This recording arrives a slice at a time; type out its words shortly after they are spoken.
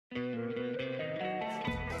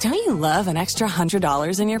Don't you love an extra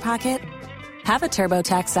 $100 in your pocket? Have a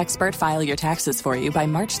TurboTax expert file your taxes for you by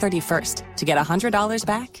March 31st to get $100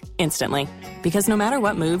 back instantly. Because no matter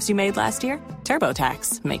what moves you made last year,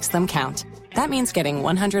 TurboTax makes them count. That means getting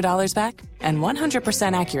 $100 back and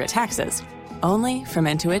 100% accurate taxes, only from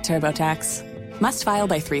Intuit TurboTax. Must file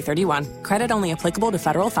by 3/31. Credit only applicable to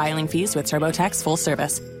federal filing fees with TurboTax full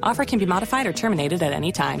service. Offer can be modified or terminated at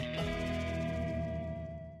any time.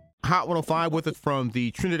 Hot 105 with us from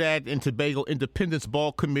the Trinidad and Tobago Independence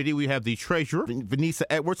Ball Committee. We have the treasurer, Vanessa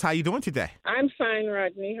Edwards. How you doing today? I'm fine,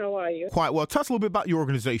 Rodney. How are you? Quite well. Tell us a little bit about your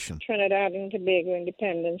organization. Trinidad and Tobago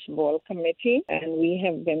Independence Ball Committee, and we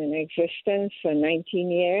have been in existence for 19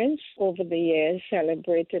 years. Over the years,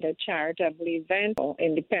 celebrated a charitable event, our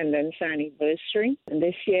Independence Anniversary. And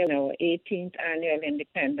this year, our 18th Annual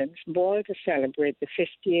Independence Ball to celebrate the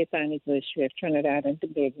 50th anniversary of Trinidad and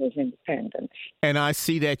Tobago's independence. And I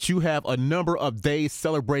see that you have a number of days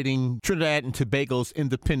celebrating Trinidad and Tobago's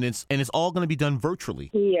independence, and it's all going to be done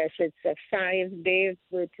virtually. Yes, it's a 5-day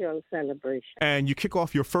virtual celebration. And you kick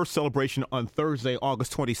off your first celebration on Thursday,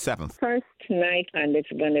 August 27th. First night, and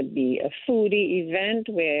it's going to be a foodie event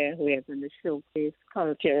where we're going to showcase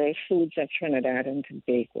cultural foods of Trinidad and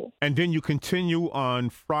Tobago. And then you continue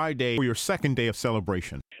on Friday for your second day of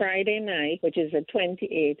celebration. Friday night, which is the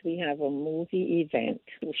 28th, we have a movie event.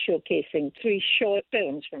 We're showcasing 3 short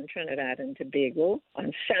films from Trinidad and Tobago.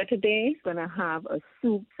 On Saturday, we're going to have a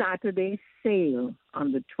Soup Saturday sale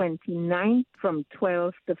on the 29th from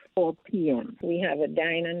 12 to 4 p.m. We have a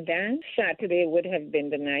dine and dance. Saturday would have been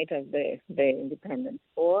the night of the Independence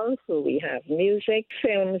Ball, so we have music,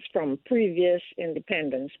 films from previous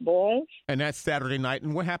Independence Balls. And that's Saturday night.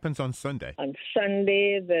 And what happens on Sunday? On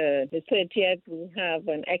Sunday, the 30th, we have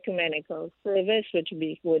an ecumenical service, which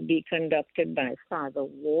would be conducted by Father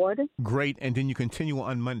Ward. Great. And then you continue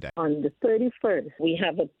on Monday. On the 31st, we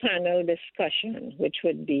have a panel discussion, which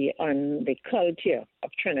would be on the culture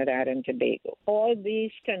of Trinidad and Tobago. All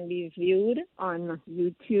these can be viewed on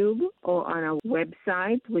YouTube or on our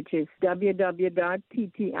website, which is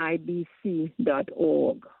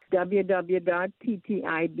www.ttibc.org.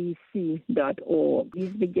 www.ttibc.org.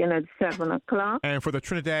 These begin at 7 o'clock. And for the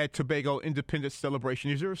Trinidad Tobago Independence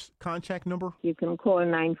Celebration, is there a contact number? You can call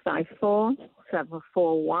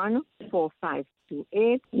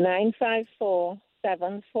 954-741-4528.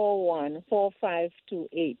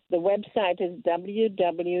 954-741-4528. The website is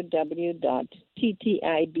www.ttibc.org.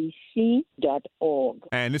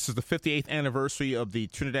 And this is the 58th anniversary of the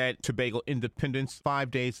Trinidad Tobago Independence,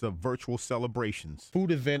 5 days of virtual celebrations.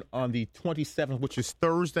 Food event on the 27th, which is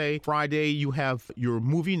Thursday. Friday, you have your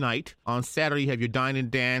movie night. On Saturday, you have your dine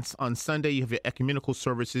and dance. On Sunday, you have your ecumenical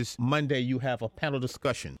services. Monday, you have a panel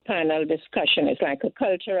discussion. Panel discussion is like a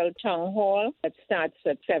cultural town hall that starts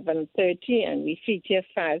at 7:30, and we feature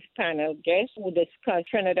 5 panel guests who discuss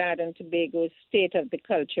Trinidad and Tobago's state of the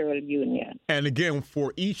cultural union. And again,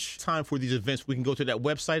 for each time for these events, we can go to that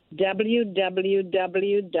website.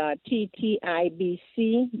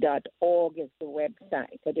 www.ttibc.org is the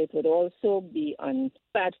website, but it would also be on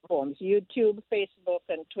platforms, YouTube, Facebook,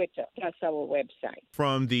 and Twitter. That's our website.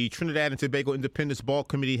 From the Trinidad and Tobago Independence Ball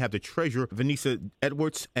Committee, have the treasurer, Vanessa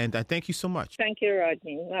Edwards, and I thank you so much. Thank you,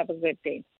 Rodney. Have a good day.